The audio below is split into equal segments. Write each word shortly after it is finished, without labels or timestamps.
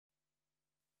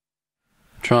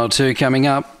Trial 2 coming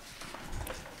up.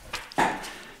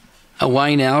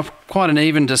 Away now, quite an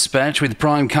even dispatch with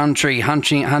Prime Country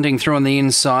hunting through on the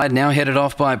inside. Now headed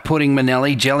off by Pudding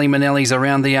Manelli. Jelly Manelli's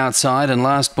around the outside, and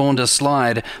Last Born to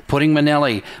Slide. Pudding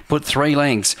Manelli put 3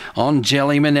 lengths on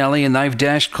Jelly Manelli, and they've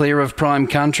dashed clear of Prime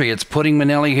Country. It's Pudding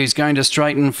Manelli who's going to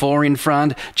straighten 4 in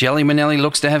front. Jelly Manelli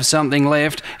looks to have something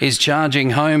left, is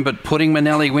charging home, but Pudding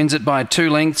Manelli wins it by 2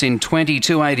 lengths in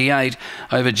 22.88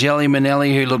 over Jelly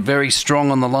Manelli, who looked very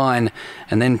strong on the line,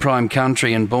 and then Prime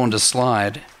Country and Born to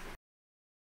Slide.